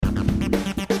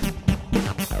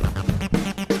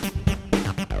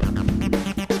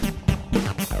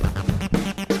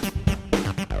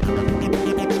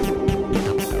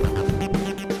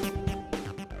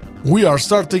We are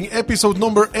starting episode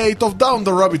number 8 of Down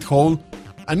the Rabbit Hole,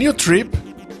 a new trip.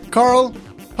 Carl,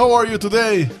 how are you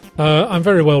today? I'm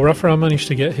very well, Rafa. I managed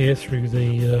to get here through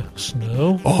the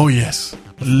snow. Oh yes,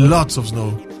 lots of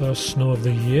snow. First snow of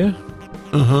the year.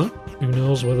 Who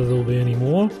knows whether there'll be any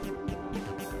more?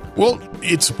 Well,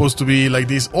 it's supposed to be like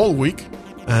this all week,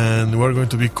 and we're going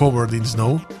to be covered in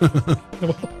snow.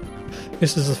 Well,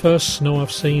 this is the first snow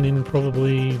I've seen in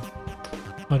probably,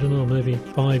 I don't know, maybe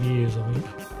 5 years, I think.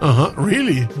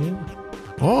 Really? Yeah.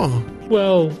 Oh.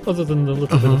 Well, other than the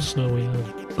little bit of snow we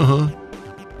had.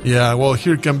 Yeah, well,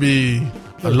 here can be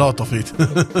a lot of it.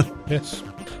 Yes.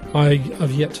 I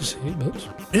have yet to see it, but...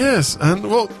 Yes, and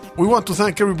well, we want to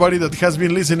thank everybody that has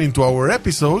been listening to our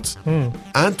episodes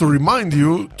and to remind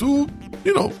you to,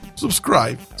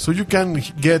 subscribe so you can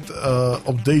get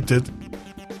updated.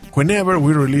 Whenever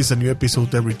we release a new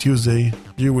episode every Tuesday,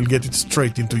 you will get it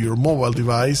straight into your mobile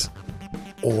device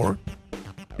or,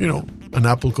 an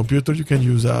Apple computer. You can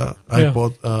use a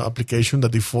iPod application, the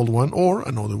default one, or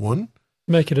another one.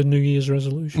 Make it a New Year's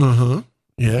resolution.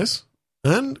 Yes.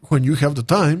 And when you have the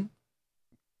time,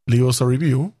 leave us a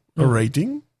review, a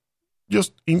rating.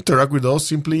 Just interact with us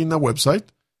simply in a website.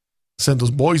 Send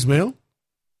us voicemail.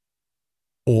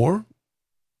 Or,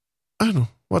 I don't know,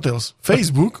 what else?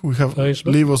 Facebook. We have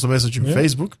Facebook. Leave us a message in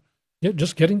Facebook. Yeah,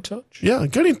 just get in touch. Yeah,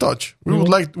 get in touch. We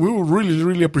would really,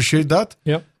 really appreciate that.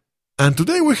 Yeah. And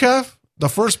today we have the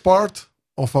first part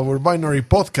of our binary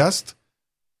podcast,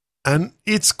 and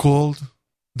it's called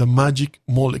The Magic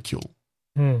Molecule.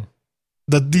 The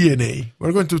DNA.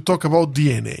 We're going to talk about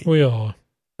DNA. We are.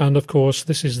 And of course,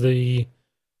 this is the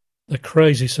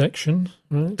crazy section,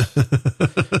 right?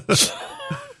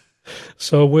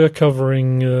 So we're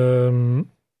covering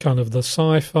kind of the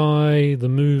sci-fi, the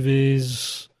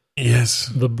movies, yes,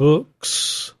 the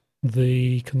books,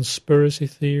 the conspiracy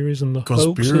theories and the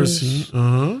conspiracy.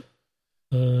 hoaxes.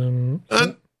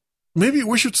 And maybe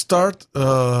we should start.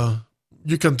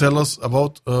 You can tell us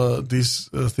about this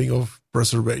thing of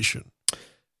preservation.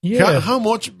 Yeah.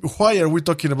 Why are we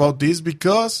talking about this?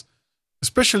 Because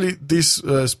especially this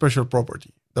special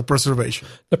property, the preservation.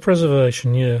 The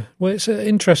preservation, yeah. Well, it's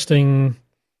interesting.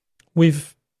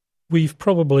 We've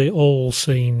probably all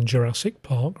seen Jurassic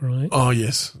Park, right? Oh,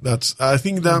 yes. I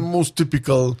think the most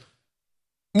typical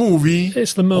movie.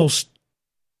 It's the most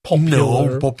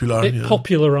popular. It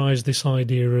popularized this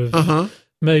idea of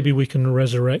maybe we can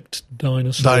resurrect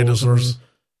dinosaurs.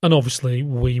 And obviously,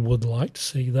 we would like to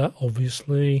see that,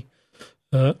 obviously.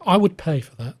 I would pay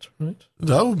for that, right?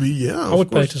 That would be, yeah. I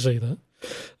would pay to see that.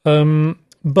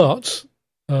 But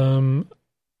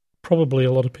probably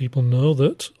a lot of people know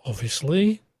that,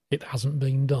 obviously, it hasn't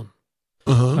been done.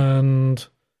 And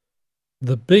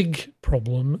the big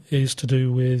problem is to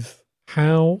do with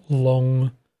how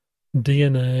long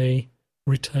DNA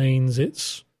retains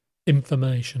its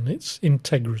information, its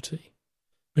integrity.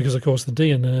 Because, of course, the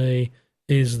DNA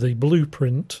is the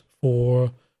blueprint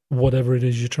for whatever it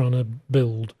is you're trying to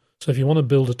build. So if you want to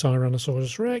build a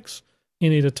Tyrannosaurus Rex, you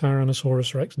need a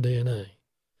Tyrannosaurus Rex DNA.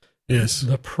 Yes.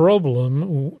 The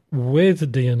problem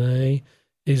with DNA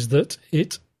is that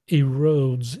it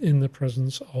erodes in the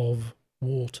presence of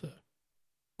water.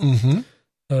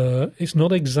 It's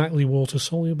not exactly water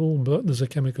soluble, but there's a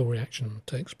chemical reaction that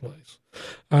takes place.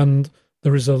 And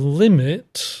there is a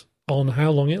limit on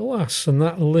how long it lasts, and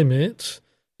that limit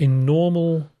in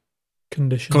normal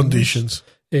conditions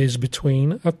is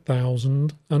between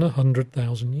 1,000 and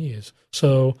 100,000 years.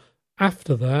 So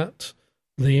after that,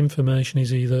 the information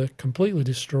is either completely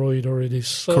destroyed or it is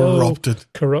so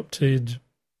corrupted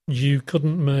you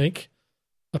couldn't make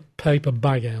a paper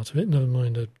bag out of it, never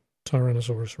mind a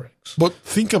Tyrannosaurus Rex. But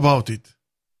think about it.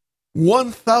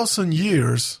 1,000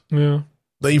 years, the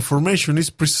information is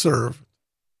preserved.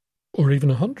 Or even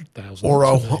 100,000. Or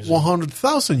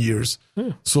 100,000 years.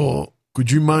 Yeah. So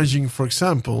could you imagine, for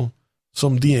example,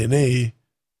 some DNA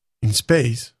in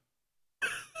space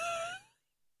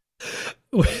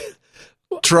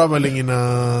traveling in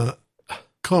a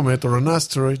comet or an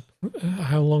asteroid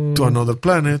how long to another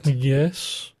planet?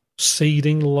 Yes.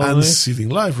 Seeding life. And seeding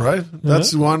life, right?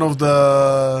 That's one of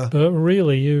the... But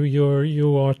really,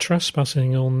 you are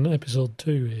trespassing on episode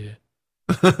 2 here.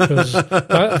 Because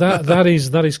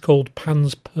that is called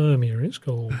panspermia, it's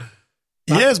called.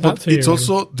 But it's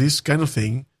also this kind of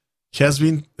thing has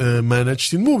been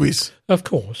managed in movies. Of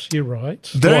course, you're right.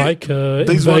 Like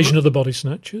Invasion of the Body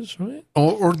Snatchers, right?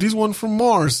 Or this one from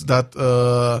Mars that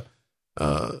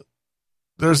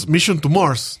there's Mission to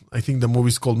Mars. I think the movie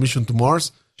is called Mission to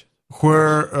Mars,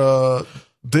 where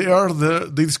they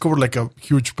discover like a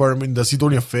huge pyramid in the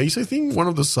Sidonia face, I think, one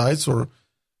of the sites, or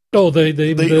Oh, the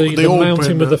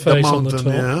mountain with the face on the top.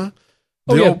 Yeah.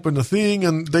 Oh, They yeah. open the thing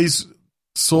and they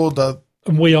saw that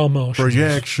And We Are Martians.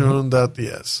 projection. That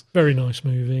yes, Very nice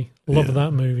movie. Love Yeah.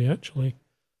 that movie, actually.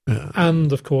 yeah.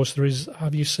 And, of course,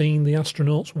 have you seen The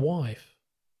Astronaut's Wife?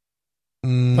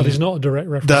 Mm, That is not a direct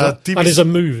reference. That That TV is a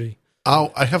movie.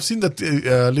 I have seen that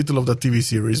little of that TV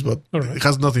series, but All right. it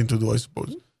has nothing to do, I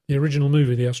suppose. The original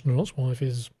movie, The Astronaut's Wife,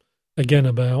 is, again,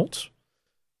 about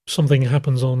something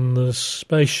happens on the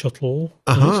space shuttle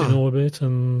when it's in orbit,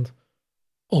 and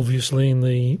obviously in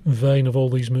the vein of all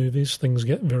these movies, things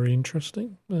get very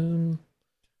interesting. But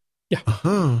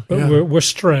Yeah. we're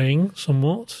straying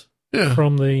somewhat Yeah.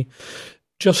 from the...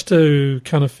 Just to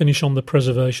kind of finish on the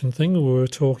preservation thing, we were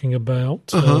talking about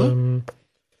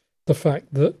the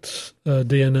fact that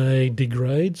DNA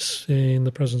degrades in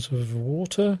the presence of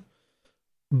water,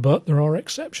 but there are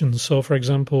exceptions. So, for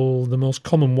example, the most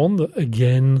common one that,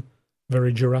 again,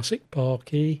 very Jurassic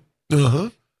Park-y,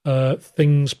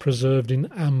 things preserved in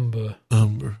amber.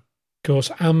 Amber. Of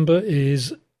course, amber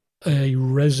is a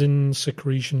resin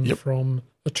secretion Yep. from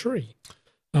a tree.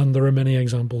 And there are many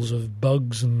examples of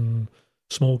bugs and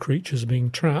small creatures being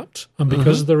trapped. And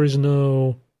because there is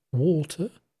no water,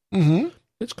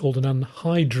 it's called an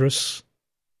anhydrous,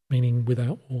 meaning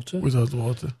without water. Without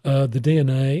water. The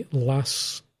DNA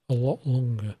lasts a lot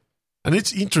longer. And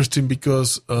it's interesting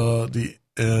because the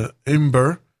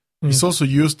amber is also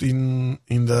used in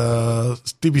the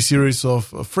TV series of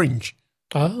Fringe.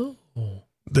 Oh.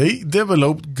 They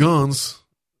developed guns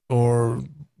or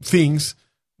things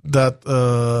that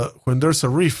when there's a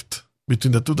rift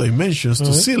between the two dimensions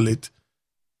to seal it,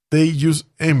 they use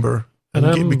amber. An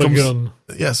and amber gun.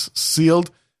 Yes,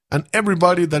 sealed. And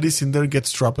everybody that is in there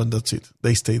gets trapped and that's it.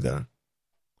 They stay there.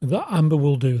 That amber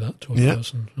will do that to a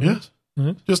person. Right? Yeah.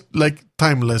 Right? Just like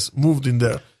timeless, moved in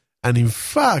there. And in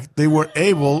fact, they were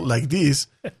able, like this,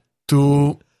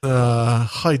 to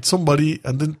hide somebody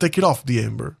and then take it off the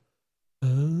amber.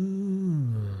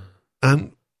 And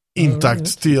intact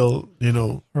still,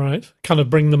 Right. Kind of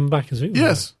bring them back, is it?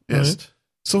 Yes, yes. Right.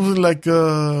 Something like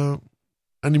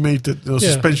animated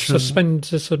suspension.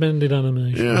 Suspended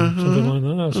animation. Yeah, Something like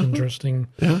that. That's interesting.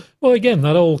 Yeah. Well, again,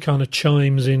 that all kind of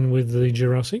chimes in with the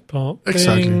Jurassic Park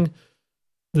Exactly. thing.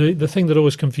 The thing that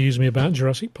always confused me about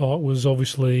Jurassic Park was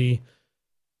obviously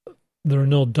there are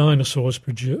no dinosaurs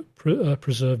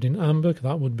preserved in amber.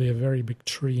 That would be a very big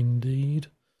tree indeed.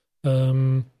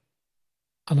 And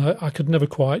I could never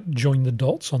quite join the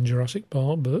dots on Jurassic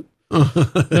Park, but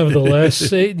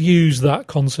nevertheless, it used that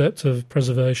concept of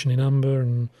preservation in amber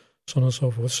and so on and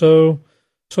so forth. So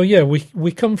yeah,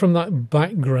 we come from that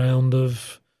background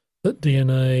of that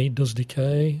DNA does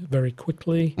decay very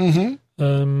quickly.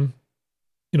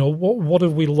 What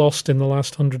have we lost in the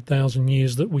last 100,000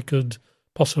 years that we could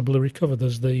possibly recover?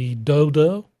 There's the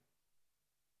dodo.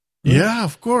 Yeah,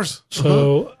 of course.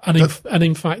 So, and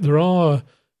in fact, there are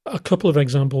a couple of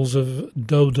examples of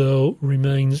dodo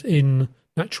remains in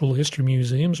natural history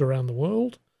museums around the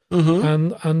world.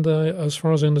 And as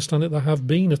far as I understand it, there have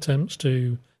been attempts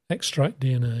to extract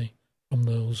DNA from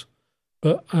those.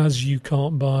 But as you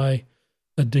can't buy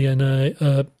a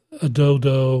dodo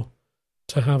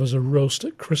to have as a roast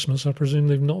at Christmas, I presume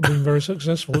they've not been very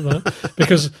successful at that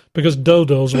because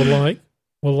dodos were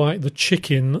like the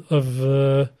chicken of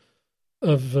the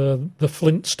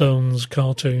Flintstones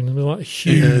cartoon, and they're like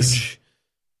huge.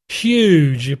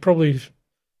 You probably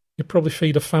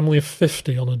feed a family of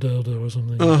 50 on a dodo or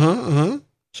something.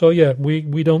 So yeah,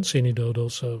 we don't see any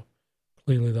dodos, so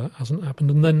clearly that hasn't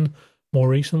happened. And then more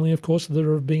recently, of course,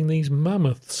 there have been these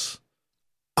mammoths.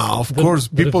 Of course,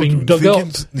 that people have been dug up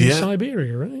in yeah,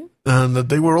 Siberia, right? and that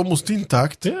they were almost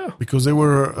intact. Yeah, because they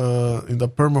were in the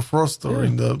permafrost or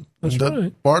in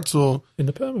that part. So in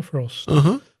the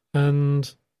permafrost.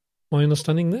 And my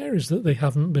understanding there is that they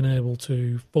haven't been able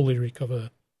to fully recover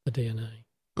the DNA.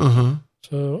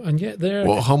 So, and yet they're...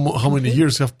 Well, how many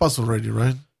years have passed already,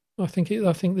 right? I think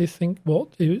they think,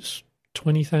 it was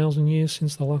 20,000 years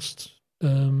since the last...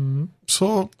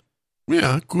 So,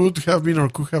 yeah, could have been or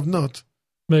could have not.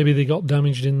 Maybe they got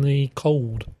damaged in the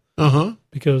cold.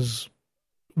 Because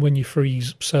when you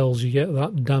freeze cells, you get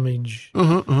that damage.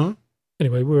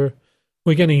 Anyway, we're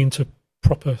getting into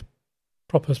proper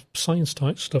science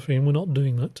type stuff here, and we're not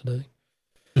doing that today.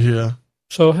 Yeah.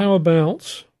 So how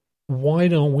about, why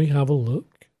don't we have a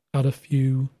look at a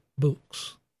few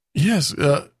books? Yes,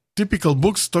 typical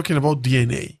books talking about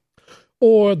DNA.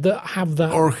 Or that have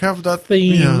that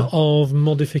theme of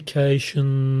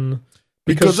modification.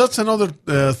 Because that's another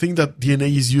thing that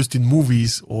DNA is used in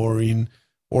movies or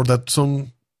that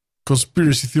some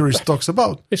conspiracy theorist talks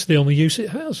about. It's the only use it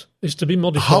has. It's to be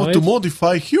modified. How to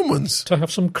modify humans. To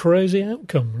have some crazy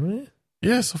outcome, right?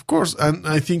 Yes, of course. And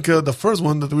I think the first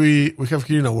one that we have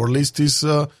here in our list is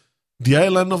The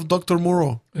Island of Dr.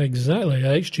 Moreau. Exactly.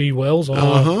 H.G. Wells,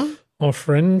 our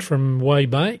friend from way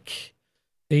back,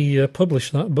 he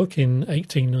published that book in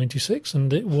 1896,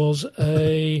 and it was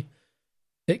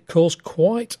it caused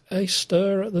quite a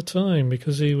stir at the time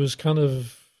because he was kind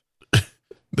of...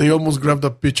 They almost grabbed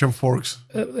a pitch and forks.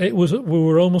 We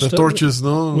were almost... The torches,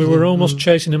 no? We were almost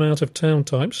chasing him out of town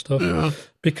type stuff. Yeah.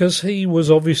 Because he was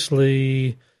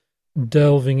obviously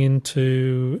delving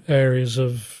into areas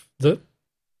of that,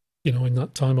 in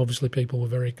that time, obviously people were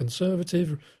very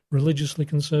conservative, religiously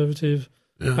conservative.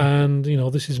 Yeah. And,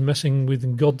 this is messing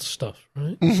with God stuff,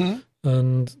 right? Mm-hmm.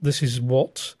 And this is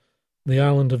what the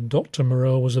island of Dr.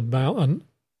 Moreau was about, an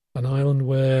island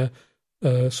where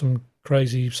some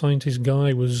crazy scientist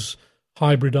guy was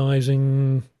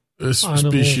hybridizing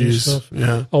species. And stuff.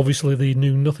 Yeah. Obviously, they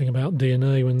knew nothing about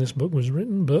DNA when this book was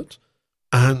written, but...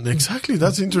 And exactly,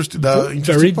 that's interesting.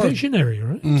 Very visionary,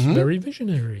 right? Mm-hmm. It's very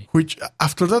visionary. Which,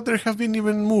 after that, there have been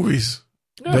even movies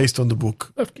based on the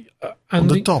book, on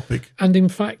the topic. And in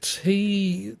fact,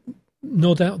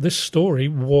 no doubt this story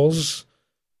was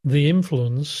the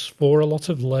influence for a lot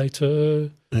of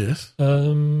later... Yes.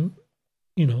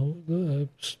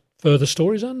 Further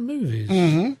stories and movies.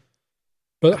 Mm-hmm.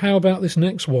 But how about this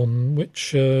next one,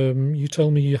 which you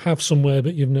tell me you have somewhere,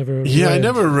 but you've never read? I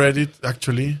never read it,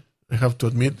 actually. I have to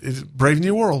admit. It's Brave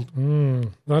New World.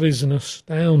 That is an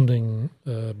astounding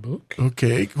book.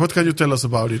 Okay. What can you tell us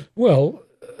about it? Well,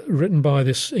 written by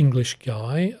this English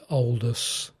guy,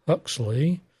 Aldous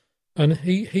Huxley, and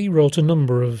he wrote a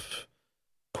number of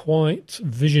quite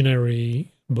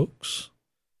visionary books.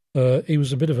 He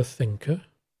was a bit of a thinker.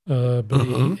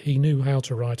 But he knew how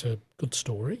to write a good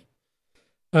story.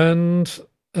 And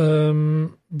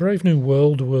Brave New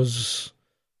World was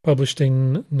published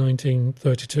in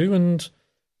 1932 and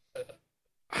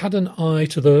had an eye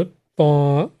to the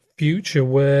far future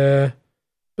where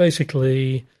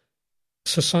basically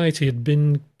society had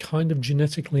been kind of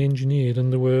genetically engineered,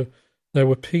 and there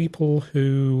were people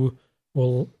who,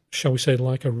 well, shall we say,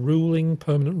 like a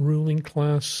permanent ruling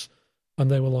class,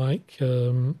 and they were like...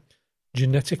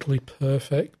 genetically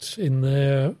perfect in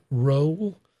their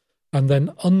role, and then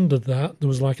under that there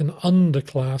was like an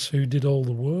underclass who did all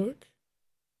the work,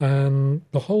 and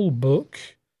the whole book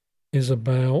is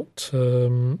about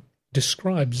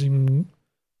describes in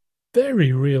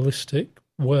very realistic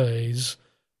ways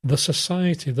the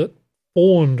society that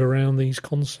formed around these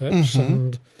concepts,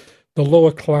 and the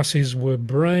lower classes were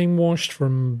brainwashed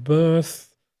from birth.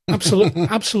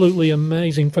 Absolutely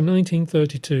amazing for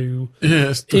 1932.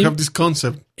 Yes, to have this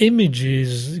concept.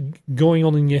 Images going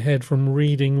on in your head from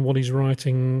reading what he's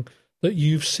writing that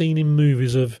you've seen in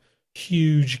movies of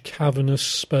huge cavernous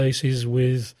spaces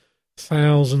with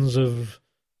thousands of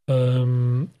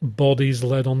bodies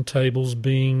led on tables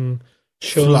being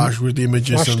shown. Flashed with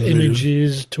images. Flashed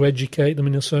images to educate them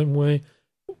in a certain way.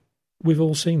 We've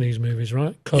all seen these movies,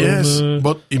 right? Coma. Yes,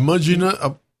 but imagine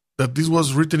that this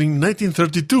was written in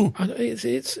 1932. And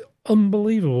it's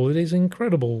unbelievable. It is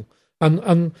incredible.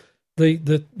 And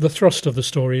the thrust of the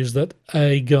story is that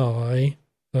a guy,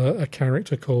 a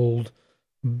character called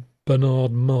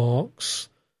Bernard Marx,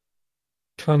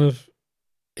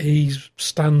 he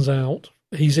stands out.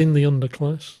 He's in the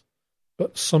underclass,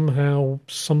 but somehow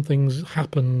something's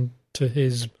happened to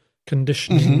his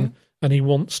conditioning, and he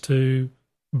wants to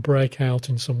break out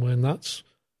in some way, and that's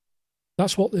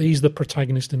what he's the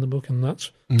protagonist in the book, and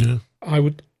I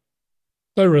would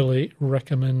thoroughly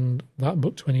recommend that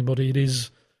book to anybody. It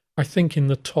is, I think, in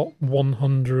the top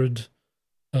 100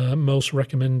 most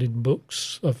recommended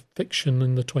books of fiction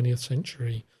in the 20th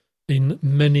century in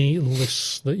many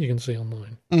lists that you can see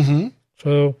online.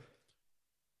 So,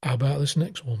 how about this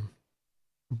next one?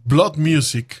 Blood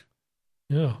Music.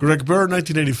 Yeah. Greg Bear,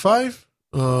 1985.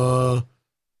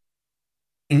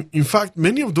 In fact,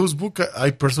 many of those books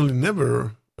I personally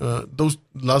never, those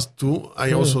last two,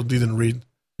 I also didn't read.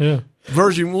 Yeah.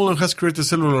 Virgin Mullen has created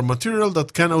cellular material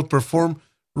that can outperform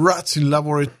rats in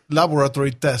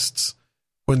laboratory tests.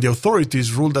 When the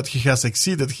authorities rule that he has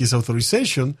exceeded his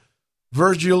authorization,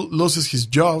 Virgil loses his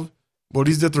job, but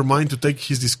is determined to take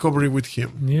his discovery with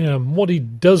him. Yeah, what he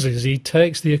does is he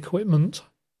takes the equipment,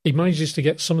 he manages to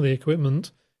get some of the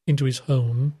equipment into his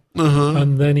home,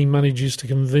 and then he manages to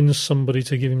convince somebody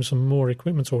to give him some more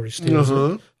equipment, or he steals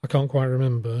it. I can't quite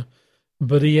remember.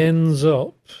 But he ends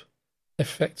up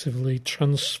effectively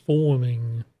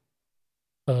transforming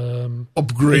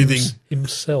upgrading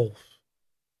himself.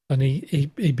 and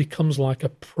he becomes like a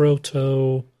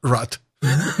proto. Rat.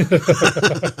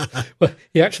 Well,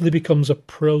 he actually becomes a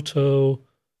proto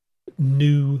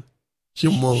new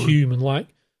human, like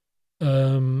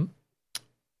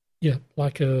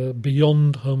like a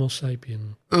beyond Homo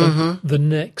sapien. The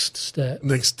next step.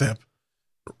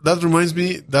 That reminds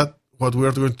me that what we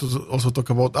are going to also talk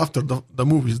about after the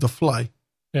movies, The Fly.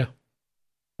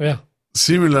 Yeah.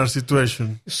 Similar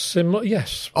situation. Similar,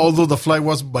 yes. Although The Fly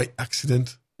was by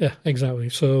accident. Yeah, exactly.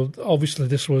 So obviously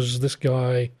this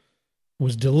guy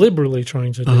was deliberately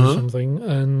trying to do something,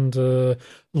 and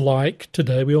like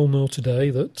today, we all know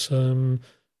today that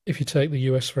if you take the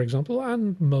US, for example,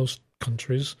 and most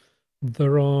countries,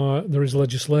 there is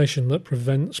legislation that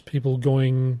prevents people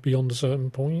going beyond a certain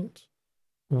point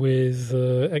with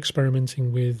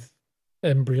experimenting with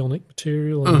embryonic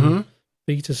material and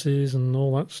fetuses and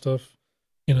all that stuff,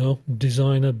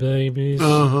 designer babies,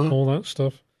 all that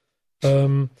stuff.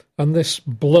 And this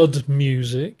blood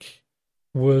music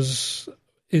is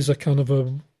a kind of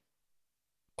a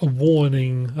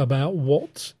warning about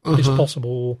what is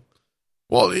possible.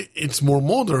 Well, it's more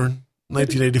modern,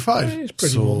 1985. It's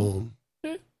pretty modern.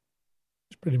 Yeah,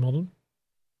 it's pretty modern.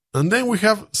 And then we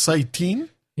have Citeen.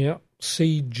 Yeah,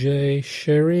 C.J.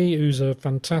 Sherry, who's a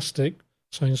fantastic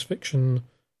science fiction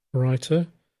writer.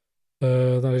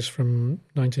 That is from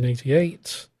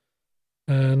 1988.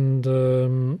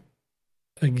 And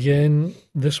again,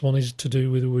 this one is to do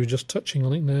with, we were just touching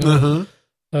on it now,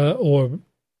 or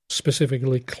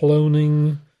specifically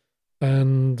cloning.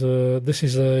 And this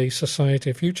is a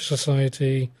future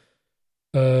society,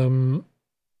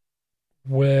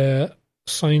 where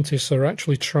scientists are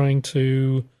actually trying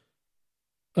to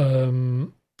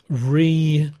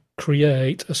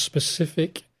recreate a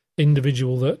specific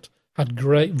individual that had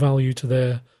great value to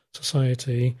their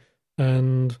society,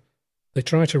 and they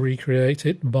try to recreate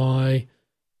it by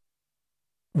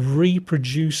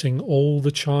reproducing all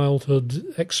the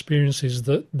childhood experiences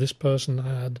that this person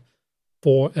had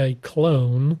for a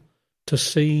clone to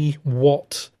see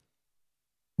whether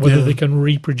they can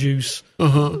reproduce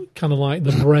kind of like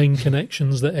the brain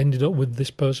connections that ended up with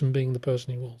this person being the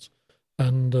person he was.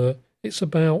 And it's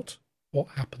about what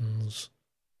happens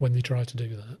when they try to do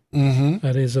that.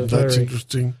 That is that's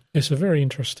interesting. It's a very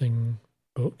interesting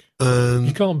book.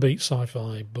 You can't beat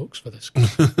sci-fi books for this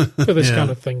kind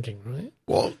of thinking, right?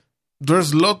 Well,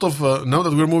 there's a lot of now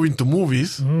that we're moving to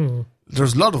movies.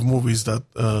 There's a lot of movies that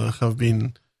have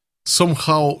been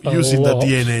somehow using the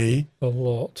DNA. A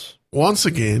lot. Once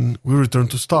again, we return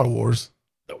to Star Wars.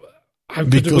 How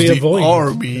could we avoid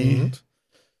army,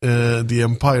 the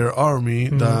Empire Army,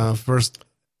 the first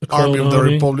army of the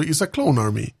Republic, is a clone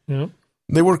army. Yeah.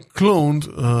 They were cloned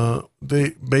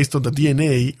based on the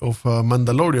DNA of a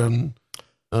Mandalorian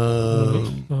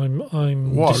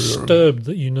I'm warrior. Disturbed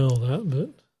that you know that, but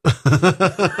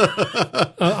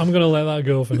I'm going to let that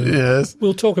go for now. Yes.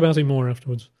 We'll talk about it more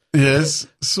afterwards. Yes.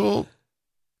 So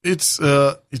it's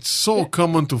so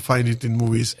common to find it in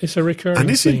movies. It's a recurring and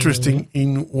it's theme, interesting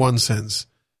in one sense,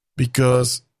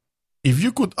 because if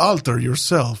you could alter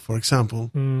yourself, for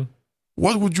example,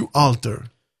 what would you alter?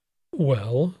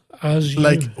 Well, as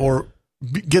you...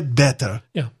 get better.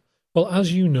 Yeah. Well,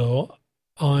 as you know,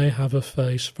 I have a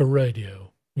face for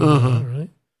radio. You know that, right?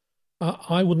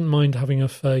 I wouldn't mind having a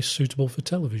face suitable for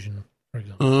television, for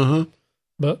example.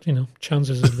 But,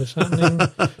 chances of this happening.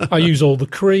 I use all the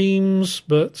creams,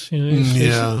 but,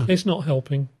 it's not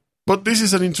helping. But this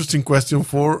is an interesting question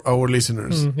for our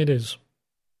listeners. It is.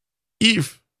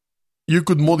 If you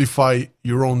could modify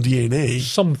your own DNA.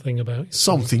 Something about it.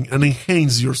 Something, and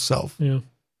enhance yourself. Yeah.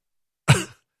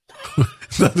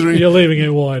 You're leaving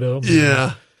it wide open.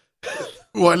 Yeah.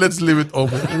 Well, let's leave it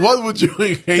open. What would you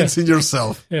enhance in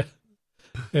yourself?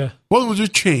 Yeah. What would you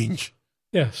change?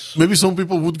 Yes. Maybe some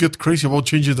people would get crazy about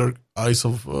changing their eyes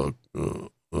of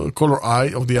color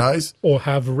of the eyes, or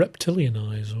have reptilian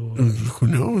eyes, or who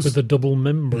knows, with a double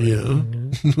membrane.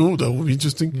 Yeah. No, that would be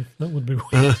interesting. That would be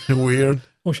weird. Weird.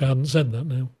 Wish I hadn't said that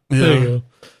now. Yeah. There you go.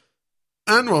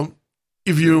 And well,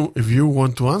 if you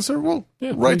want to answer,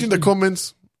 write in the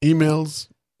comments, emails.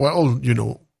 Well,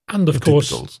 And of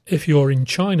course, if you're in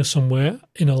China somewhere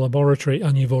in a laboratory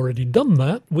and you've already done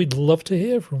that, we'd love to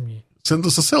hear from you. Send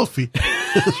us a selfie.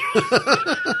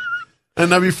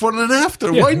 And a before and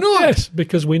after. Why not? Yes,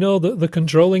 because we know that they're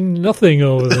controlling nothing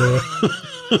over there.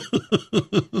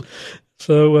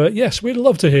 So, yes, we'd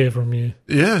love to hear from you.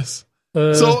 Yes.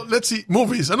 So, let's see.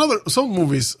 Movies. Some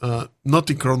movies, not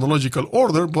in chronological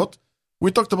order, but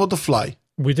we talked about The Fly.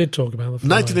 We did talk about The Fly.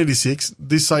 1986,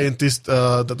 this scientist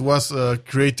that was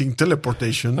creating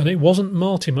teleportation. And it wasn't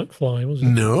Marty McFly, was it?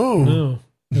 No,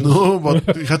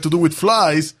 but it had to do with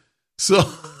flies. So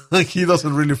he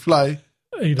doesn't really fly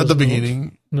He at does the not.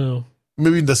 beginning. No.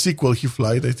 Maybe in the sequel he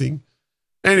flied, I think.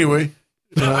 Anyway,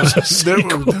 there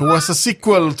sequel. was a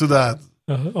sequel to that.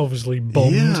 Obviously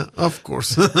bombed. Yeah, of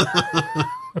course.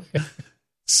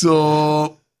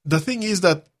 So the thing is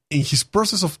that in his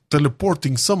process of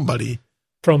teleporting somebody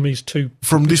From these two,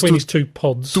 from these between these two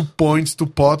pods. 2 points, 2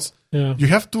 pods, Yeah. you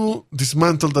have to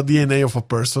dismantle the DNA of a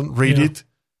person, read Yeah. it,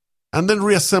 and then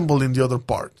reassemble in the other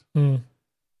part. Mm.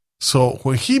 So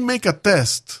when he make a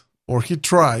test or he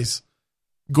tries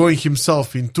going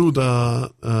himself into the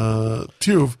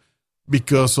tube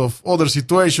because of other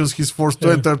situations, he's forced to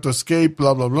Yeah. enter to escape,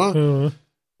 blah, blah, blah.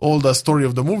 All the story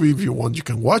of the movie, if you want, you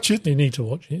can watch it. You need to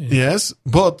watch it. Yeah. Yes,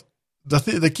 but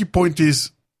the key point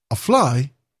is a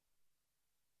fly.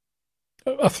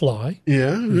 A fly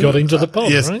Yeah. got into the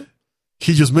pod, yes. right?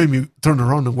 He just made me turn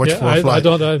around and watch for a fly. I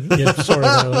don't know. Yeah, sorry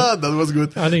about That was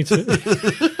good. that. I need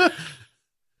to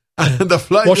And the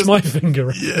fly wash just, my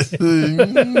finger. yes.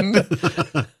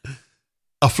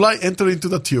 A fly entered into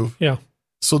the tube. Yeah.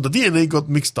 So the DNA got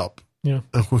mixed up. Yeah.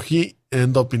 And when he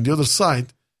ended up in the other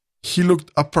side, he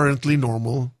looked apparently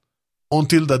normal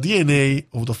until the DNA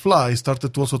of the fly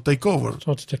started to also take over.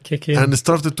 Started to kick in. And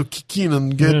started to kick in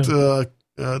and get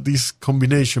this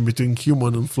combination between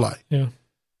human and fly. Yeah.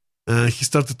 He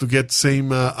started to get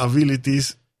same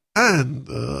abilities and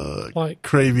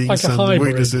cravings like a and hybrid.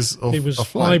 weaknesses of He was a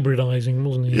fly. hybridizing,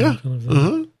 wasn't he? Yeah. Kind of thing.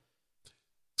 Uh-huh.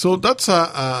 So that's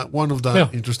one of the Yeah.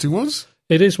 interesting ones.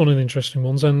 It is one of the interesting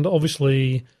ones, and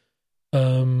obviously,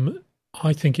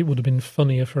 I think it would have been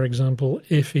funnier, for example,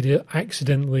 if he'd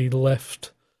accidentally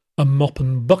left a mop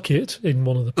and bucket in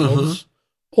one of the pods,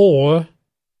 or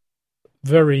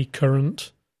very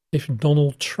current, if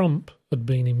Donald Trump had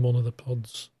been in one of the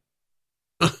pods.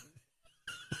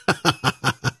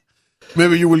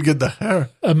 Maybe you will get the hair.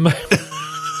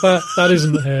 That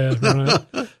isn't hair,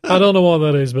 right? I don't know what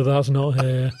that is, but that's not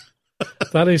hair.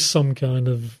 That is some kind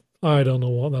of, I don't know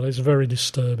what that is. Very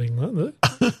disturbing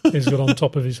that he's got on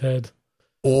top of his head.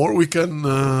 Or we can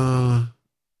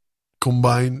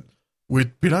combine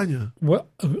with piranha. Well,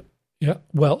 yeah.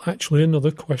 Well, actually,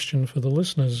 another question for the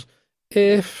listeners: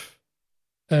 if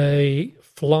a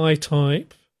fly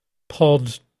type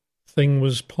pod thing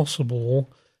was possible,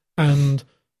 and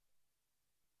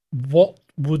what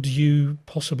would you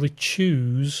possibly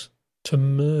choose to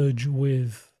merge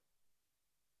with?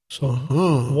 So,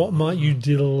 what might you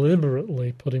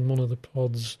deliberately put in one of the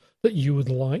pods that you would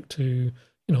like to?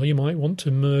 You might want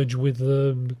to merge with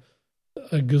a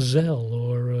gazelle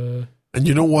or. And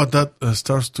you know what that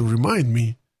starts to remind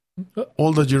me?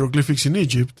 All the hieroglyphics in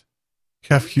Egypt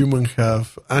have human,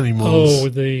 have animals. Oh,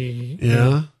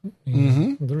 yeah.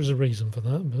 Mm-hmm. There is a reason for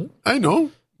that, but I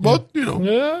know, but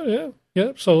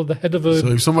yeah. So the head of a so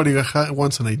if somebody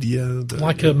wants an idea,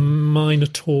 like a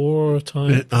minotaur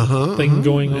type thing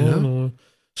going on, or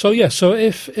so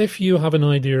if you have an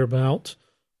idea about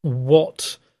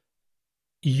what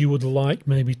you would like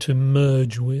maybe to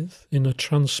merge with in a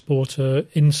transporter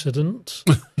incident,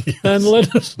 and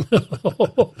let us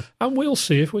know, and we'll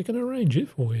see if we can arrange it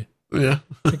for you. Yeah,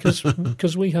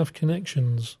 because we have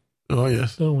connections. Oh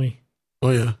yes, don't we?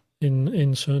 Oh yeah.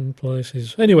 In certain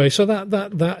places. Anyway, so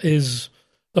that is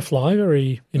The Fly,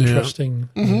 very interesting.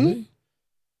 Yeah.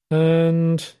 Mm-hmm.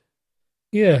 And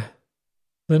yeah,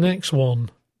 the next one.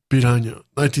 Piranha,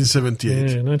 1978.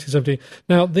 Yeah, 1978.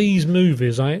 Now, these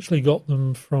movies, I actually got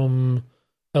them from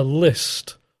a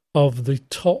list of the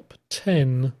top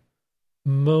 10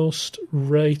 most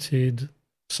rated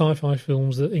sci-fi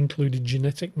films that included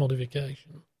genetic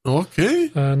modification. Okay.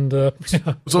 And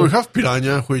so we have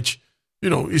Piranha, which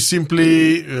is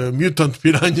simply mutant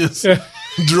piranhas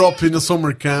drop in a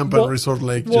summer camp and Resort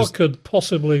Lake. What could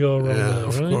possibly go wrong yeah, there,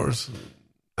 of right? course.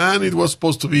 And it was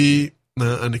supposed to be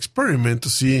an experiment to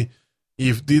see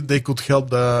if they could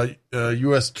help the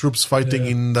U.S. troops fighting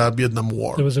in the Vietnam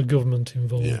War. There was a government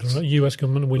involved, Yes. right? U.S.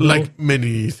 government. We like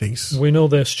many things. We know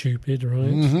they're stupid,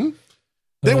 right? Mm-hmm.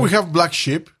 Then we have Black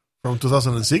Sheep from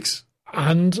 2006.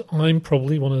 And I'm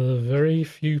probably one of the very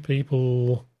few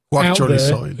people who actually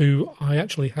saw it. Who I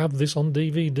actually have this on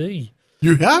DVD.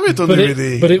 You have it on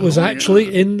DVD? But it was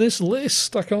actually in this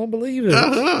list. I can't believe it.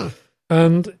 Uh-huh.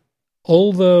 And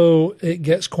although it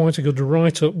gets quite a good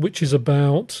write-up, which is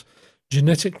about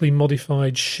genetically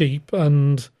modified sheep,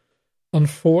 and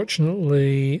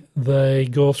unfortunately they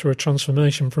go through a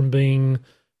transformation from being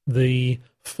the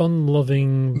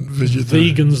fun-loving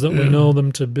vegans that we know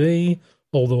them to be,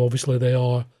 although obviously they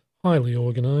are highly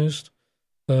organised.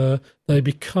 They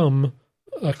become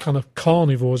a kind of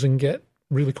carnivores and get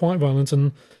really quite violent,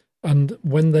 and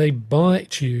when they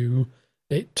bite you,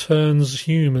 it turns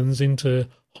humans into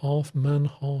half man,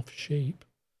 half sheep.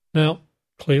 Now,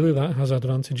 clearly that has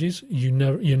advantages.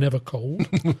 You're never cold.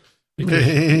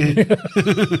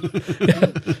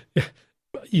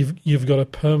 You've got a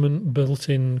permanent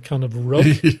built-in kind of rug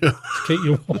to keep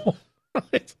you warm.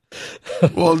 Right?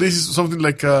 Well, this is something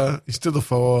like instead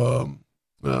of a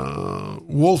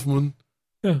wolfman,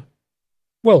 Yeah.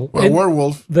 Well, a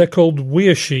werewolf. They're called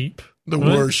weir sheep. The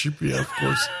right? worship, yeah, of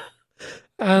course.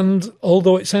 And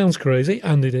although it sounds crazy,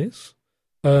 and it is,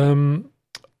 on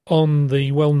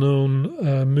the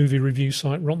well-known movie review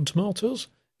site Rotten Tomatoes,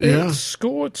 it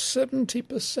scored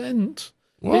 70%.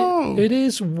 Wow. It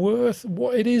is worth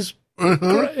what it is.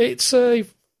 It's a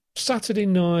Saturday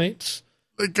night.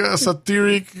 Like a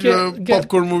satiric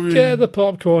popcorn movie. Get the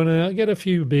popcorn out, get a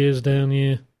few beers down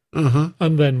here,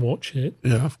 and then watch it.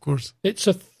 Yeah, of course. It's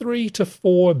a 3 to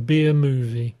 4 beer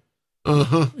movie.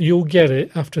 You'll get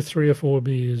it after 3 or 4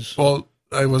 beers. Well,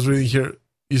 I was reading here,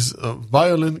 is a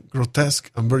violent, grotesque,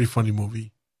 and very funny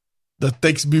movie that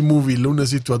takes B-movie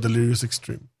lunacy to a delirious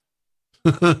extreme.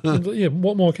 Yeah,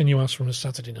 what more can you ask from a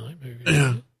Saturday night movie?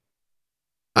 Yeah.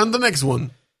 And the next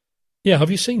one. Yeah, have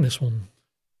you seen this one?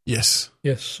 Yes.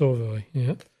 Yes, so have I.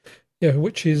 Yeah, yeah,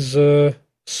 which is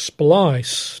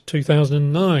Splice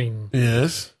 2009.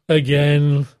 Yes.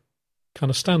 Again, kind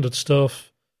of standard stuff.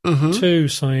 2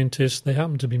 scientists. They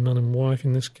happen to be man and wife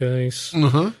in this case.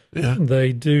 Yeah.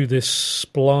 They do this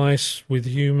splice with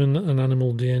human and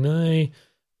animal DNA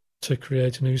to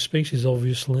create a new species.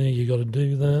 Obviously, you got to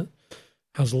do that.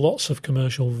 Has lots of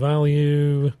commercial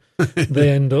value. They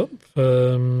end up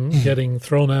getting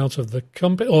thrown out of the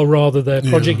company, or rather, their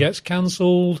project gets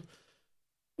cancelled.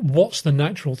 What's the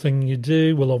natural thing you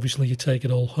do? Well, obviously, you take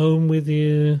it all home with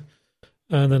you,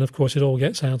 and then, of course, it all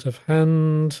gets out of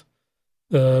hand.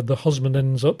 The husband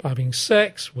ends up having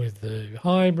sex with the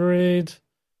hybrid.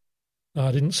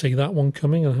 I didn't see that one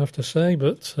coming, I have to say,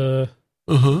 but not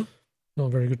a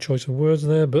very good choice of words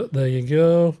there, but there you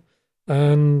go.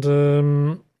 And,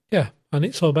 and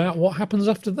it's about what happens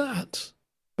after that.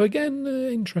 But again,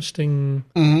 interesting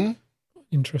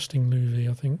movie,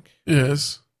 I think.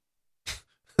 Yes.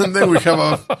 And then we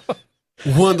have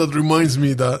one that reminds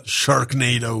me that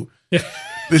Sharknado. Yeah.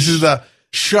 This is the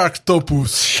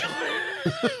Sharktopus.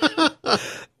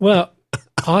 Well,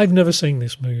 I've never seen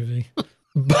this movie,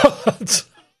 but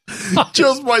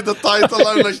just by the title,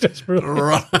 I'm like,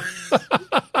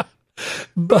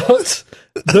 but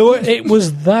it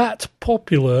was that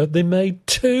popular. They made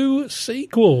 2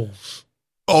 sequels.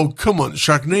 Oh, come on!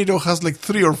 Sharknado has like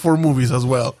 3 or 4 movies as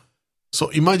well. So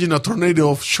imagine a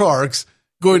tornado of sharks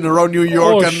going around New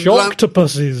York and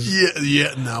Sharktopuses.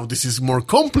 Yeah. Now this is more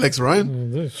complex, right?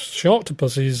 The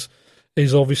Sharktopuses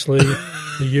is obviously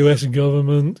the US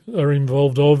government are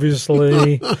involved,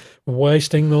 obviously,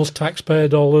 wasting those taxpayer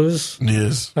dollars.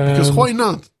 Yes, because why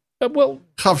not? Well,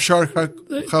 half shark,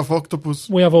 half octopus.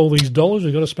 We have all these dollars,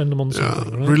 we've got to spend them on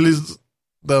something, right? Release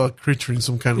the creature in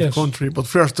some kind of country, but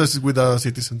first test it with the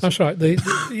citizens. That's right.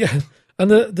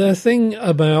 And the thing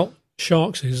about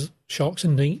sharks is sharks are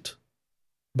neat,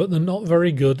 but they're not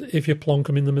very good if you plonk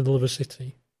them in the middle of a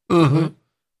city.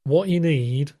 What you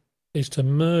need is to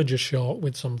merge a shark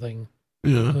with something.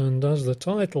 Yeah. And as the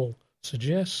title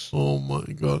suggests, oh my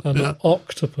God, an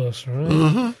octopus,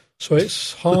 right? So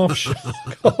it's half shark,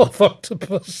 half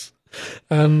octopus.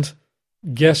 And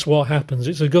guess what happens?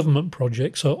 It's a government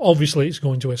project, so obviously it's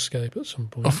going to escape at some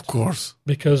point. Of course.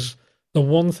 Because the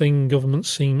one thing governments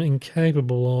seem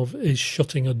incapable of is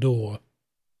shutting a door.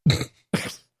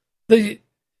 It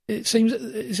seems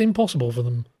it's impossible for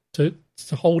them to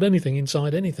hold anything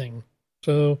inside anything.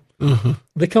 So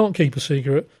they can't keep a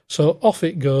secret. So off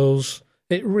it goes.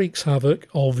 It wreaks havoc,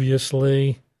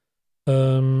 obviously.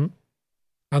 And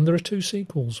there are 2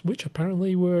 sequels, which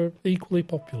apparently were equally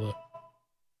popular.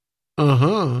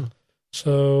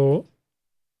 So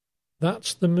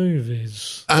that's the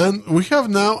movies. And we have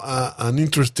now an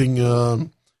interesting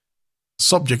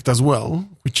subject as well,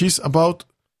 which is about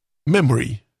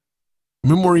memory.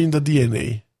 Memory in the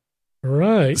DNA.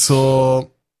 Right. So...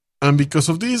 And because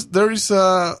of this, there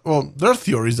are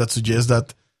theories that suggest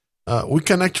that we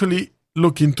can actually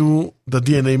look into the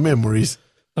DNA memories.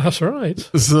 That's right.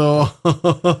 So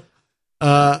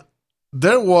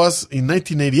there was, in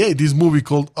 1988, this movie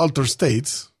called Altered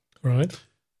States. Right.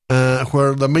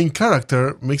 Where the main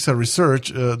character makes a research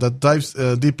that dives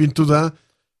deep into the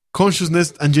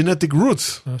consciousness and genetic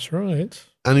roots. That's right.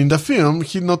 And in the film,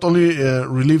 he not only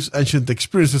relives ancient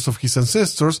experiences of his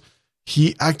ancestors,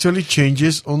 he actually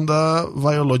changes on the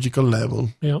biological level.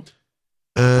 Yeah.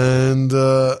 And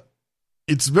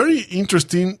it's very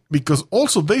interesting because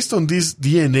also based on this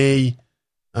DNA,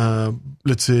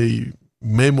 let's say,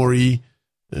 memory,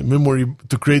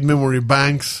 to create memory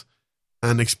banks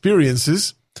and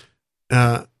experiences.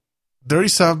 There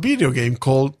is a video game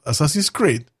called Assassin's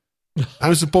Creed.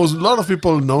 I suppose a lot of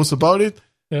people knows about it,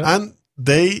 and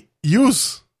they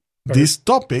use this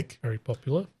topic, very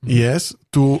popular, yes,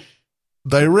 to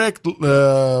direct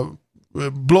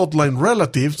bloodline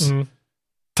relatives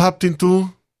tapped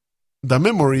into the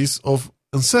memories of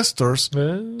ancestors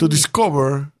to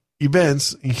discover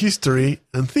events in history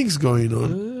and things going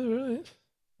on. Right.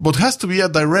 But has to be a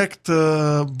direct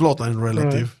bloodline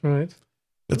relative. Right.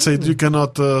 Let's say you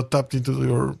cannot tap into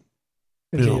your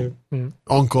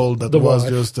uncle that The was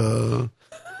wife. just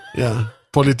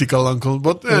political uncle.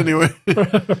 But anyway,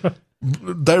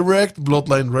 direct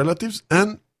bloodline relatives.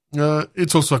 And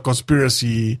it's also a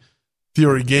conspiracy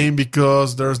theory game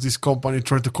because there's this company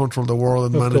trying to control the world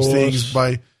and manage things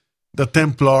by the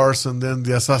Templars, and then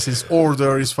the Assassin's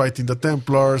Order is fighting the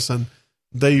Templars, and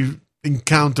they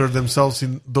encounter themselves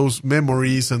in those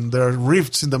memories, and there are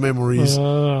rifts in the memories,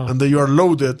 and they are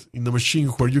loaded in a machine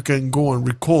where you can go and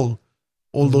recall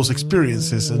all those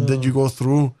experiences, and then you go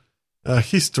through a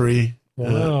history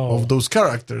of those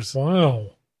characters.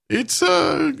 Wow. It's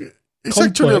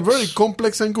actually a very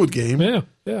complex and good game.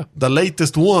 Yeah. The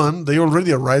latest one, they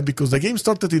already arrived because the game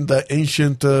started in the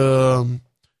ancient in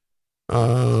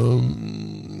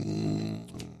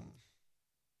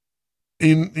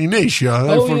Asia. In Asia.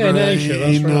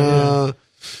 That's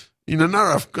in an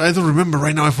Arab, I don't remember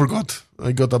right now. I forgot.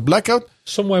 I got a blackout.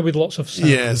 Somewhere with lots of sand.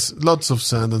 Yes, lots of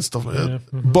sand and stuff like that.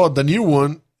 But the new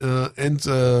one,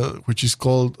 which is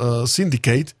called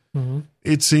Syndicate,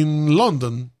 it's in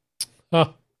London,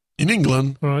 in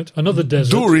England. Right, another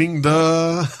desert. During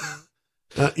the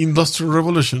Industrial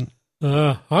Revolution.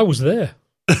 I was there.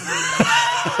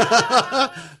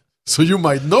 So you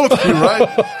might know me,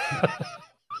 right?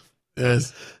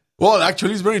 Yes. Well,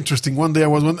 actually, it's very interesting. One day I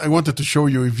wanted to show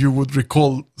you if you would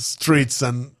recall streets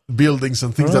and buildings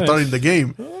and things that are in the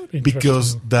game,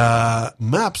 because the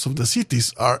maps of the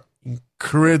cities are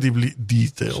incredibly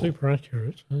detailed. Super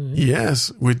accurate.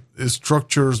 Yes, with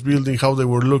structures, building, how they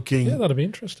were looking. Yeah, that'd be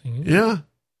interesting. Yeah.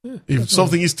 If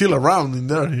something is still around in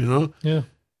there, Yeah.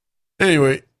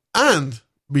 Anyway, and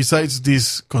besides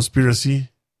this conspiracy,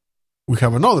 we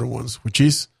have another ones, which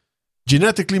is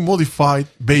genetically modified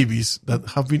babies that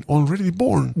have been already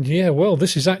born. Yeah, well,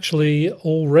 this is actually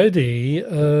already,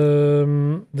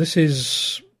 this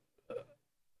is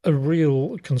a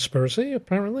real conspiracy,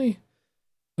 apparently.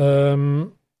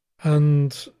 And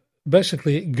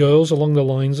basically it goes along the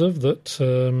lines of that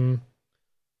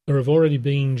there have already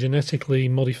been genetically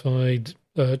modified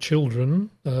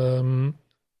children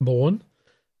born,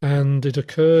 and it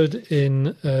occurred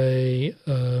in a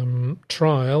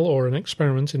trial or an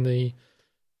experiment in the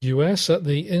US at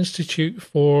the Institute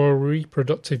for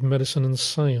Reproductive Medicine and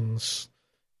Science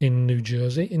in New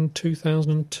Jersey in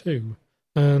 2002.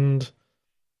 And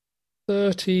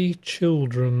 30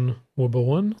 children were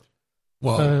born.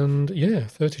 Wow. And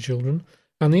 30 children.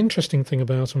 And the interesting thing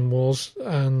about them was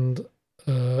that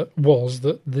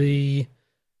the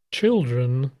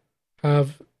children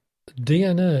have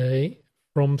DNA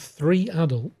from 3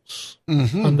 adults,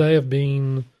 and they have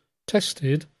been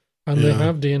tested, and they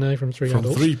have DNA from 3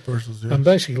 adults. 3 persons, yes. And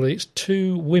basically, it's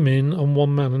 2 women and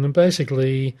 1 man. And then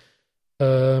basically,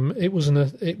 it was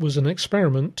an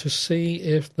experiment to see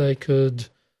if they could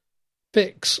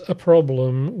fix a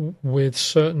problem with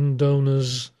certain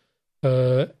donors'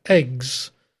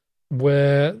 eggs,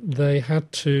 where they had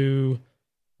to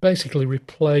basically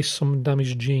replace some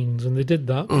damaged genes, and they did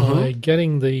that by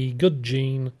getting the good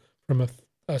gene from a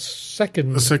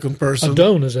second person, a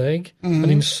donor's egg,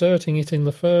 and inserting it in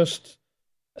the first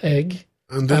egg,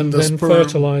 and then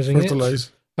fertilizing it.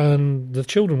 And the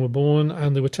children were born,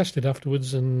 and they were tested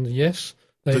afterwards, and yes,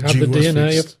 they had the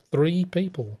DNA of 3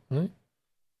 people, right?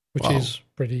 Which is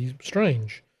pretty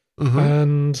strange.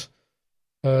 And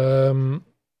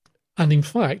in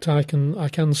fact, I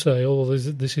can say, although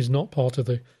this is not part of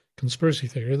the conspiracy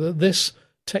theory, that this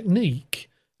technique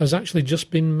has actually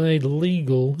just been made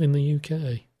legal in the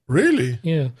UK. Really?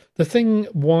 Yeah. The thing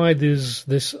why there's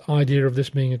this idea of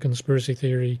this being a conspiracy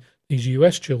theory, these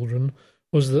US children,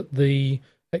 was that the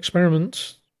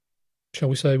experiment, shall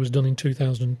we say, was done in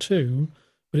 2002,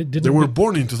 but it didn't... They were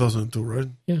born in 2002, right?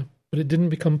 Yeah, but it didn't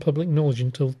become public knowledge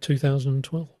until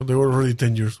 2012. They were already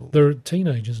 10 years old. They're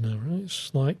teenagers now, right?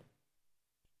 It's like...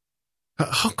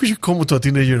 How could you come to a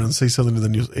teenager and say suddenly in the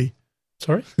news, hey,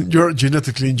 sorry? You're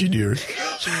genetically engineered.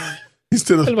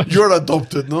 Instead of, you're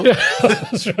adopted, no? Yeah,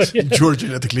 that's right. Yeah. You're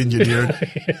genetically engineered.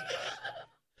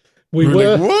 We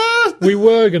were like, what? We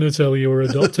were going to tell you were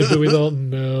adopted, but we thought,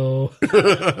 no.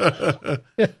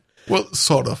 Well,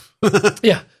 sort of.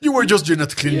 Yeah. You were just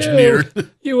genetically engineered.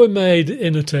 You were made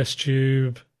in a test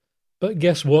tube, but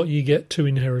guess what? You get 2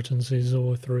 inheritances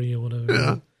or 3 or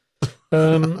whatever.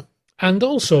 Yeah. And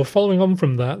also, following on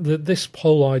from that, this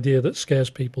whole idea that scares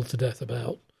people to death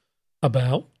about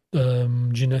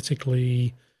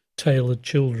genetically tailored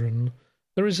children,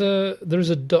 there is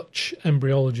a Dutch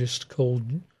embryologist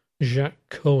called Jacques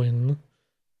Cohen.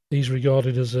 He's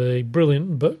regarded as a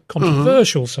brilliant but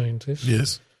controversial scientist.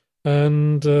 Yes.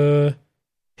 And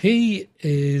he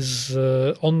is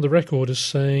on the record as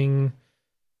saying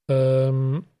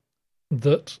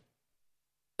that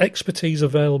expertise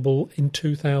available in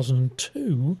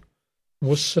 2002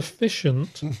 was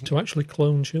sufficient to actually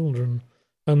clone children,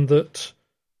 and that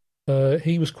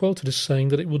he was quoted as saying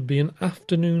that it would be an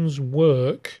afternoon's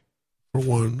work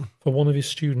For one of his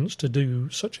students to do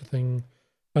such a thing,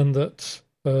 and that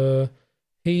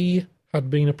he had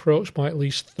been approached by at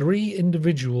least 3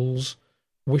 individuals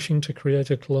wishing to create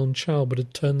a clone child but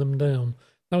had turned them down.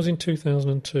 That was in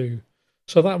 2002.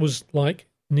 So that was like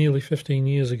nearly 15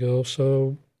 years ago.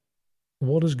 So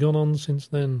what has gone on since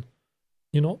then?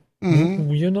 You're not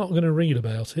going to read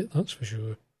about it, that's for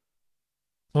sure.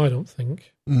 I don't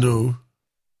think. No.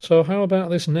 So how about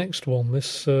this next one?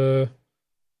 This, I'll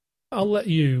let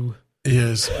you.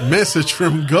 Yes, message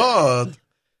from God.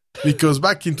 Because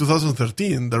back in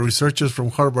 2013, the researchers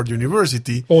from Harvard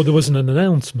University... Oh, there was an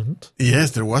announcement.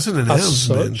 Yes, there was an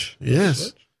announcement. As such.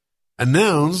 Yes.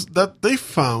 Announced that they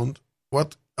found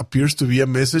what appears to be a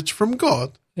message from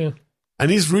God. Yeah.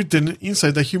 And it's written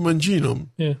inside the human genome.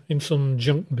 Yeah, in some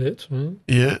junk bit, right?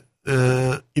 Yeah.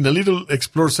 In a little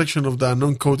explored section of the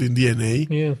non-coding DNA,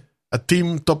 Yeah. a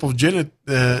team top of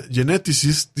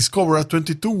geneticists discovered a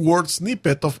 22-word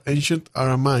snippet of ancient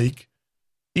Aramaic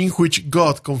in which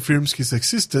God confirms his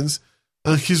existence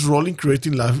and his role in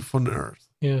creating life on Earth.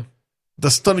 Yeah. The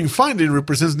stunning finding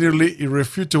represents nearly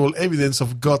irrefutable evidence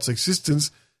of God's existence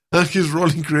and his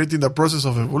role in creating the process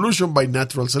of evolution by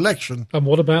natural selection. And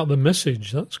what about the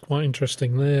message? That's quite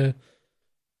interesting there.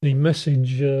 The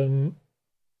message...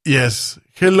 Yes.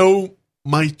 Hello,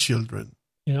 my children.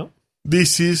 Yeah.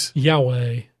 This is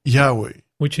Yahweh. Yahweh.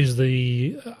 Which is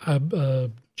the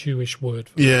Jewish word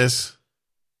for Yes.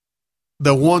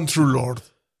 The one true Lord.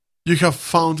 You have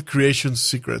found creation's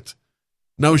secret.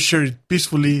 Now share it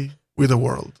peacefully with the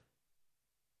world.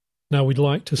 Now we'd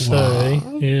like to say,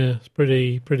 yeah, it's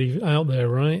pretty out there,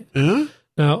 right? Yeah?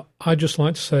 Now, I'd just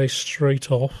like to say straight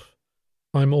off,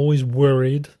 I'm always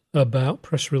worried about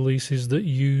press releases that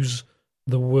use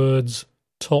the words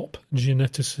top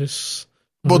geneticists.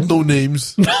 But no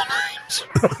names. Right.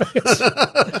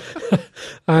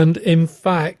 And in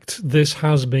fact, this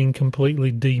has been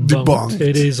completely debunked.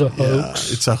 It is a hoax.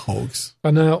 Yeah, it's a hoax.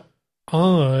 And now,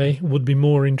 I would be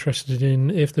more interested in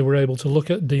if they were able to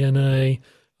look at DNA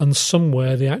and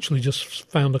somewhere they actually just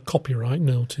found a copyright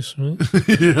notice, right?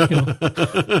 Yeah. You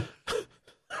know.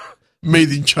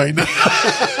 Made in China.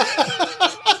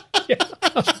 Yeah.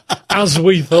 As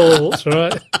we thought,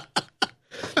 right?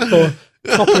 Or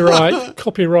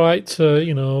copyright,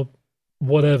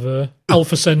 whatever,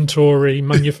 Alpha Centauri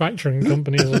manufacturing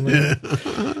company or something. Yeah.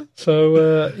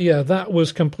 So, that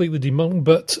was completely debunked.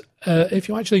 But if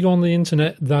you actually go on the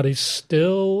internet, that is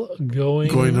still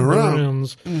going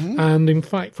around. Mm-hmm. And in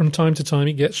fact, from time to time,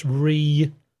 it gets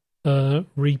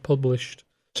republished.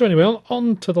 So anyway,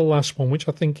 on to the last one, which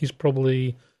I think is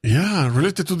probably... Yeah,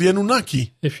 related to the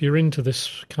Anunnaki. If you're into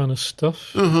this kind of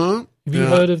stuff. Uh-huh. Have you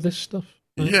heard of this stuff?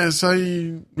 Right?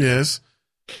 Yes.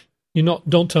 You're not.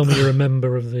 Don't tell me you're a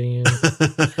member of the...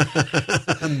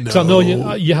 No. I know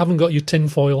you haven't got your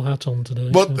tinfoil hat on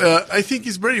today. But I think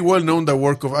it's very well known, the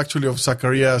work of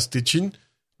Zacharias teaching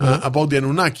about the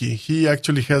Anunnaki. He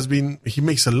actually he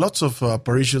makes lots of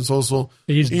apparitions also.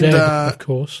 He's dead, of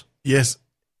course. Yes.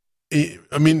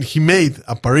 He made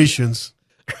apparitions.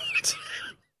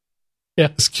 Yeah.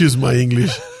 Excuse my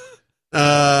English.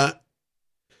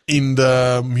 In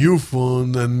the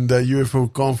MUFON and the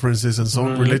UFO conferences and so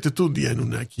on related to the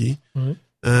Anunnaki. Right.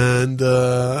 And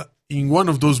in one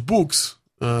of those books,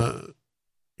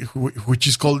 which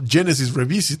is called Genesis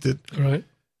Revisited, right.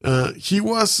 He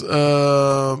was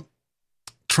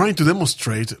trying to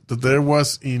demonstrate that there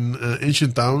was in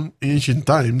ancient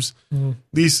times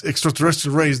this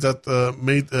extraterrestrial race that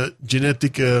made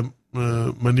genetic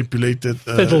manipulated...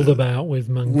 fiddled about with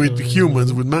mankind. With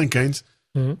humans, with mankind.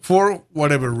 For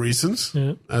whatever reasons.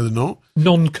 Yeah. I don't know.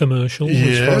 Non-commercial,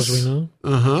 as far as we know.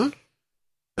 Uh-huh.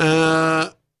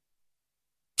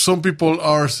 Some people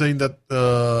are saying that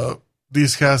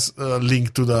this has a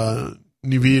link to the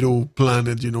Nibiru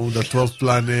planet, the 12th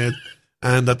planet,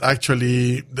 and that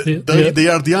actually they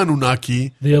are the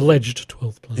Anunnaki. The alleged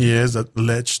 12th planet. Yes, that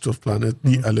alleged 12th planet,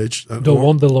 the alleged. Don't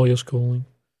want the lawyers calling.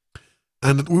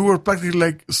 And that we were practically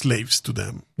like slaves to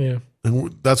them. Yeah.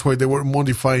 And that's why they were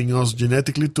modifying us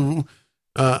genetically to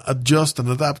adjust and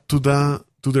adapt to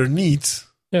their needs.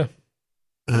 Yeah.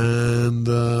 And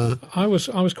I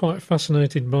was quite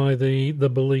fascinated by the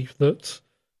belief that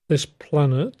this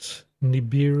planet,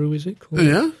 Nibiru, is it called?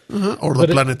 Yeah, or the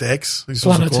Planet X.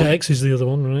 Planet X is the other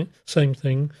one, right? Same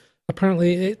thing.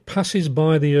 Apparently, it passes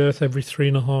by the Earth every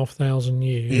 3,500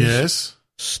 years. Yes.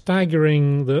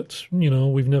 Staggering that,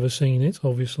 we've never seen it,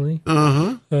 obviously.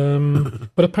 But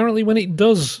apparently when it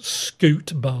does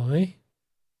scoot by,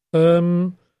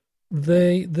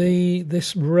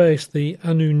 this race, the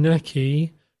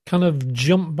Anunnaki, kind of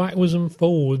jump backwards and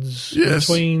forwards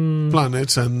between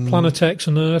planets and Planet X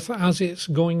and Earth as it's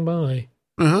going by.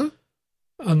 And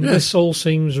this all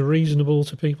seems reasonable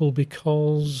to people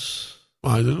because...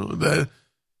 I don't know.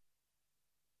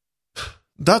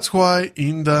 That's why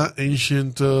in the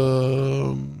ancient,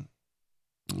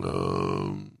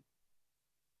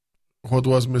 what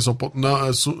was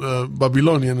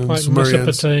Babylonian and like Sumerians,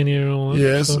 Mesopotamia and all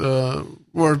that stuff.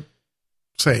 Were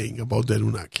saying about the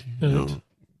Anunnaki,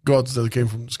 gods that came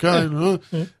from the sky,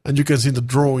 and you can see the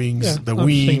drawings, the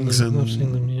wings,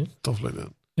 and stuff like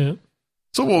that. Yeah.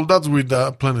 So, that's with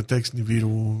the Planet X,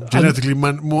 Nibiru, genetically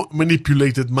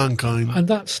manipulated mankind. And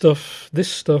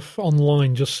this stuff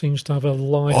online just seems to have a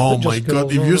life. Oh my God.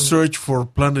 If you search for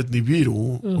Planet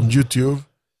Nibiru on YouTube,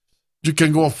 you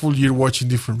can go a full year watching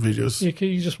different videos.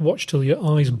 You just watch till your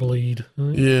eyes bleed.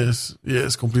 Right? Yes,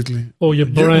 completely. Or your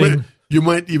brain. You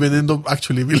might even end up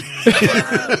actually believing.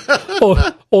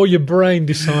 or your brain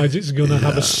decides it's going to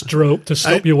have a stroke to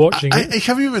stop you watching it. I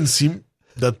have even seen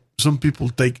that some people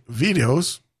take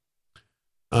videos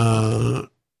on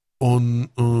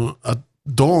at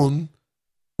dawn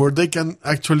where they can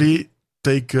actually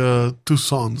take two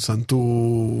suns and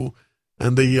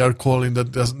they are calling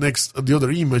that the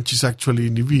other image is actually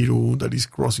Nibiru that is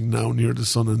crossing now near the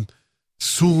sun, and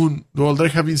soon, well, they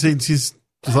have been saying since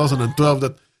 2012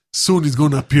 that soon it's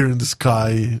going to appear in the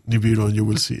sky, Nibiru, and you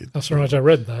will see it. That's right, I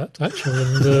read that actually,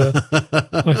 and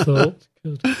I thought,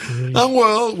 good grief. And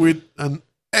well, with an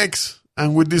X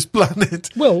and with this planet.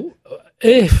 Well,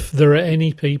 if there are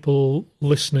any people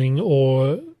listening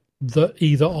or that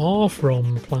either are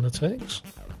from Planet X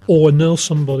or know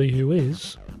somebody who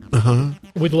is,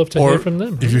 we'd love to hear from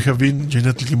them. If you have been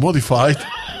genetically modified.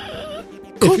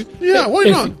 Why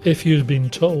not? If you've been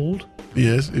told.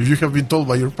 Yes, if you have been told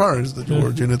by your parents that you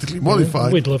were genetically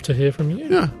modified. We'd love to hear from you.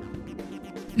 Yeah.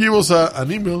 Give us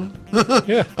an email,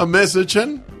 a message,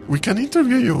 and we can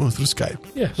interview you through Skype.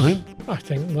 Yes. Right? I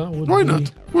think that would Why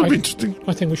not? Would be interesting.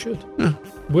 I think we should. Yeah.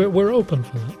 We're open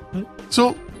for that. Right?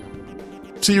 So,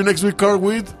 see you next week, Carl,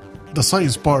 with the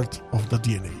science part of the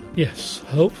DNA. Yes.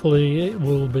 Hopefully it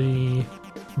will be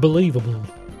believable.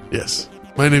 Yes.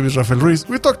 My name is Rafael Ruiz.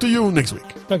 We'll talk to you next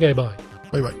week. Okay, bye.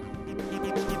 Bye-bye.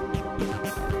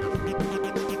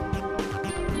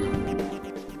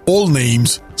 All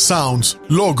names, sounds,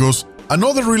 logos, and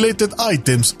other related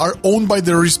items are owned by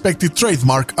their respective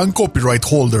trademark and copyright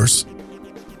holders.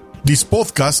 This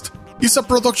podcast is a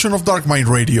production of Dark Mind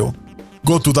Radio.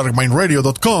 Go to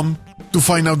darkmindradio.com to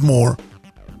find out more.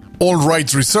 All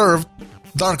rights reserved.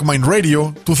 Dark Mind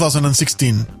Radio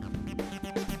 2016.